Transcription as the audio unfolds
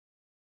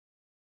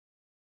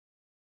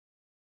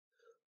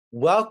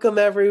Welcome,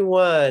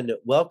 everyone.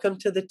 Welcome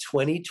to the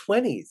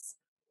 2020s.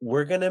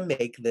 We're going to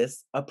make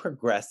this a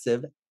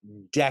progressive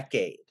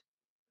decade.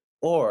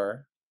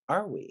 Or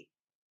are we?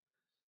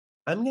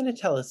 I'm going to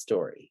tell a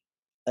story,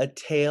 a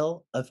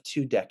tale of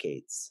 2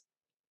 decades.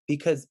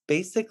 Because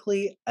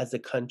basically, as a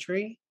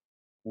country,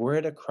 we're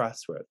at a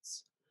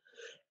crossroads.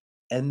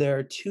 And there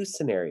are two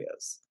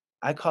scenarios.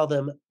 I call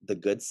them the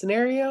good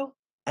scenario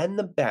and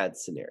the bad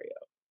scenario.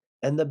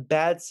 And the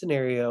bad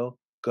scenario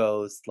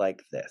goes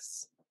like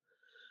this.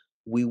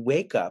 We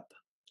wake up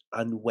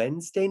on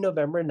Wednesday,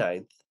 November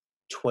 9th,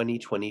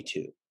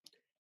 2022,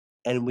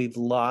 and we've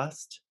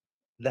lost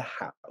the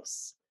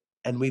House,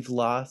 and we've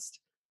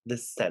lost the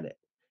Senate,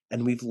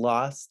 and we've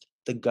lost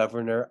the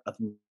governor of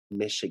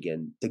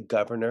Michigan, the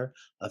governor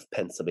of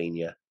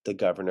Pennsylvania, the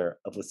governor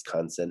of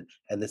Wisconsin,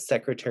 and the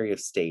Secretary of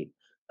State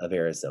of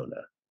Arizona.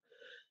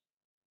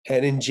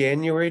 And in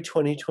January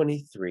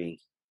 2023,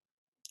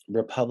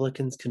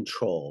 Republicans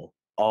control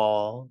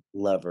all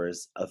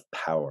levers of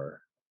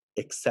power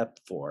except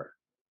for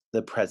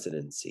the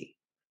presidency.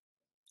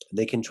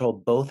 They control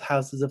both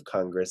houses of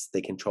Congress.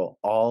 They control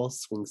all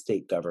swing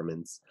state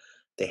governments.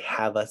 They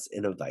have us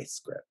in a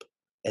vice grip,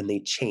 and they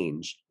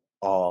change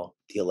all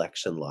the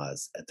election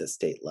laws at the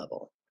state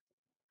level.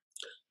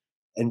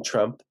 And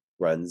Trump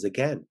runs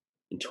again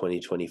in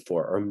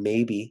 2024, or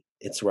maybe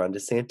it's Ron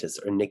DeSantis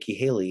or Nikki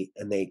Haley,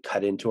 and they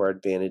cut into our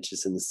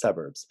advantages in the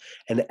suburbs.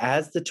 And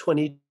as the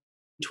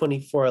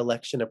 2024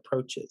 election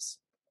approaches,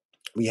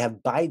 we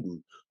have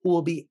Biden, who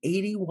will be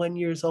 81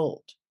 years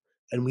old,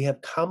 and we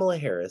have Kamala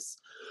Harris,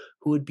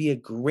 who would be a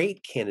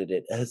great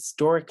candidate, a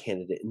historic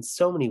candidate in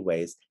so many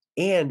ways.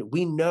 And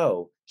we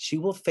know she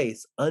will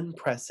face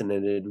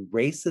unprecedented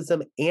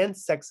racism and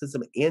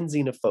sexism and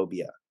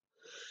xenophobia.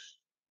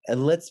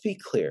 And let's be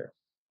clear,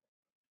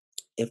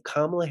 if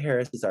Kamala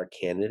Harris is our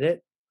candidate,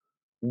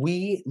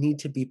 we need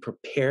to be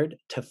prepared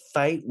to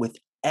fight with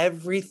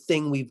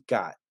everything we've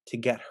got to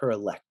get her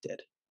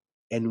elected.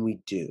 And we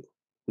do.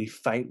 We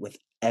fight with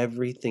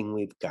everything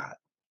we've got.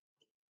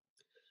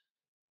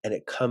 And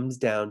it comes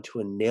down to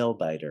a nail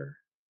biter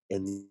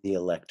in the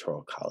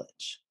Electoral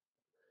College,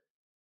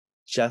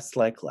 just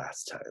like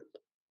last time.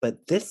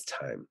 But this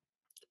time,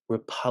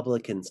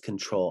 Republicans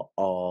control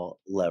all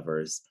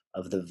levers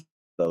of the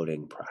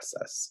voting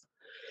process.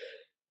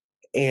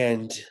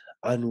 And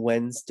on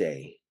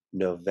Wednesday,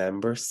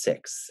 November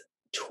 6th,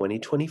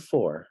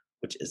 2024,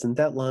 which isn't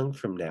that long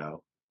from now,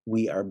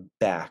 we are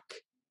back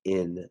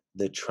in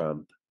the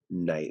Trump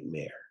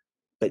nightmare.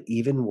 But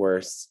even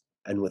worse,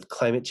 and with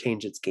climate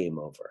change, it's game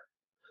over.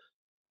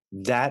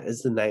 That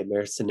is the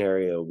nightmare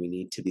scenario we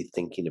need to be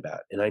thinking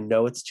about. And I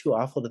know it's too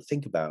awful to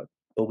think about,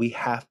 but we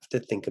have to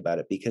think about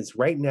it because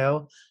right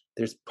now,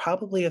 there's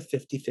probably a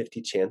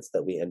 50-50 chance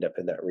that we end up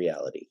in that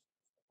reality.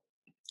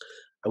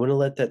 I want to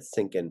let that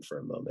sink in for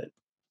a moment.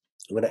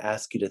 I'm going to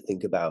ask you to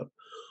think about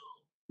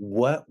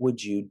what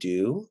would you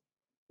do?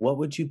 What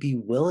would you be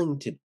willing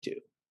to do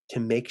to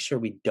make sure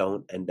we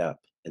don't end up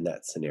in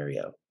that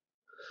scenario?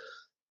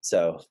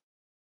 So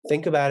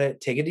think about it,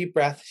 take a deep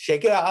breath,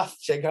 shake it off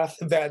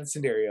the bad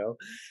scenario.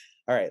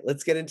 All right,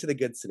 let's get into the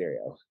good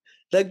scenario.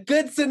 The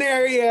good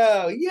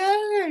scenario,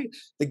 yay!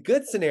 The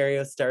good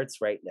scenario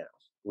starts right now.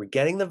 We're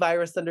getting the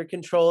virus under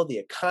control, the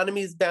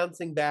economy is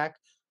bouncing back,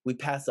 we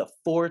pass a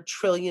 $4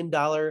 trillion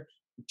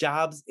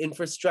jobs,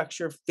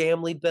 infrastructure,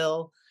 family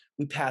bill,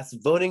 we pass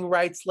voting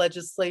rights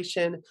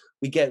legislation,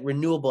 we get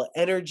renewable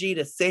energy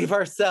to save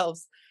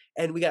ourselves,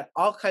 and we got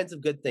all kinds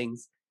of good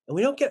things, and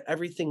we don't get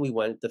everything we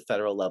want at the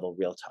federal level,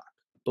 real talk.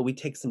 But we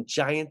take some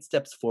giant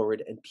steps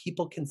forward and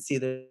people can see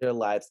their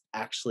lives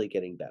actually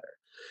getting better.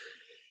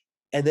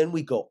 And then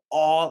we go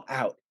all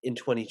out in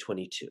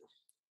 2022,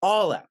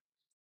 all out.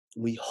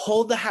 We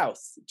hold the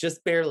House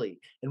just barely,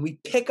 and we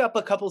pick up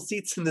a couple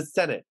seats in the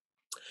Senate,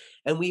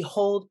 and we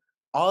hold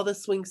all the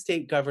swing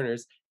state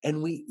governors,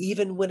 and we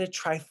even win a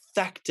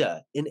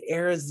trifecta in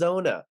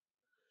Arizona.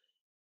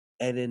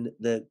 And in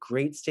the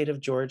great state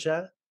of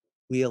Georgia,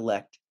 we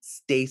elect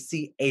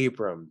Stacey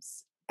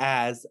Abrams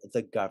as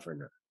the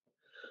governor.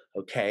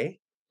 Okay?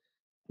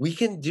 We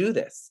can do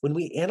this. When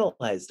we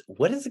analyzed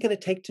what is it going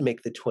to take to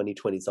make the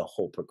 2020s a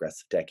whole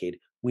progressive decade,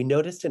 we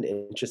noticed an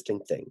interesting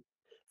thing.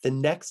 The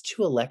next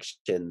two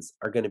elections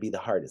are going to be the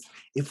hardest.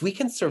 If we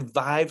can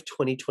survive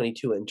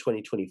 2022 and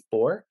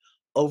 2024,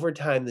 over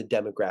time, the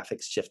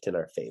demographics shift in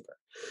our favor.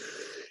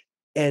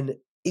 And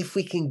if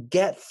we can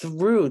get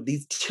through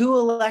these two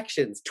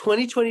elections,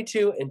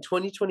 2022 and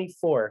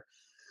 2024,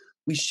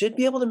 we should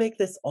be able to make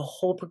this a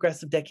whole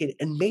progressive decade,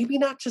 and maybe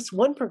not just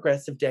one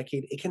progressive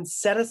decade. It can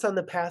set us on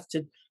the path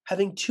to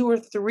having 2 or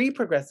 3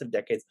 progressive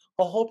decades,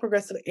 a whole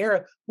progressive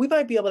era. We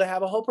might be able to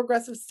have a whole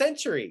progressive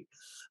century,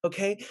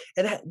 okay?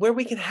 And where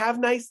we can have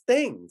nice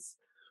things,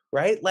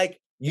 right? Like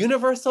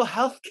universal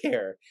health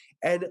care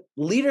and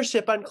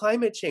leadership on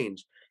climate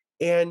change.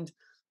 And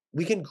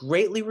we can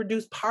greatly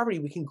reduce poverty.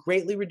 We can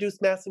greatly reduce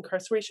mass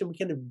incarceration. We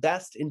can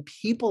invest in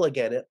people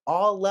again at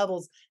all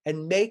levels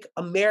and make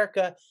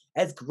America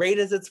as great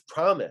as it's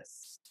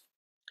promised.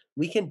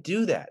 We can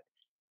do that,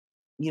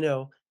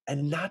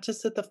 and not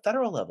just at the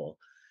federal level.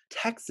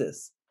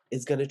 Texas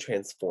is going to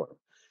transform.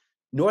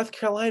 North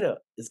Carolina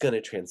is going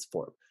to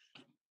transform.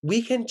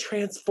 We can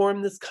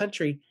transform this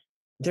country.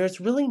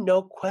 There's really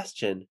no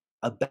question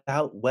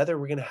about whether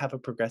we're going to have a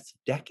progressive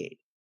decade.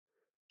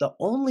 The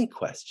only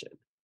question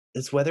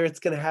is whether it's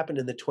going to happen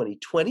in the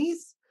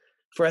 2020s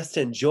for us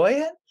to enjoy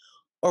it,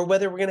 or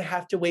whether we're going to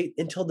have to wait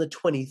until the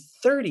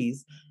 2030s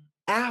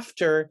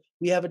after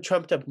we have a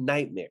trumped up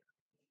nightmare.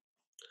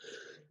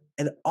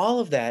 And all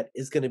of that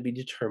is going to be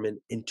determined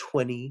in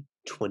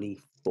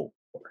 2024,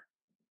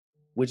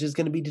 which is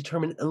going to be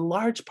determined in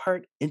large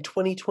part in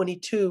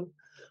 2022,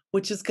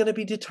 which is going to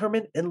be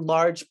determined in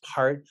large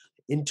part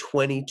in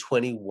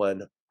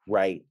 2021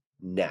 right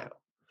now.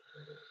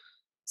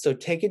 So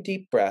take a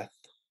deep breath.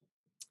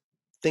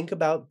 Think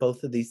about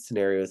both of these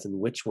scenarios and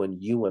which one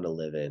you want to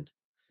live in,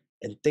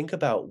 and think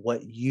about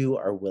what you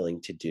are willing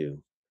to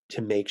do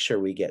to make sure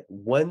we get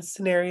one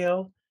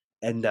scenario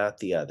and not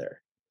the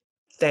other.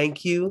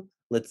 Thank you.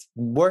 Let's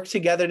work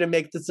together to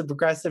make this a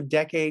progressive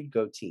decade.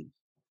 Go team.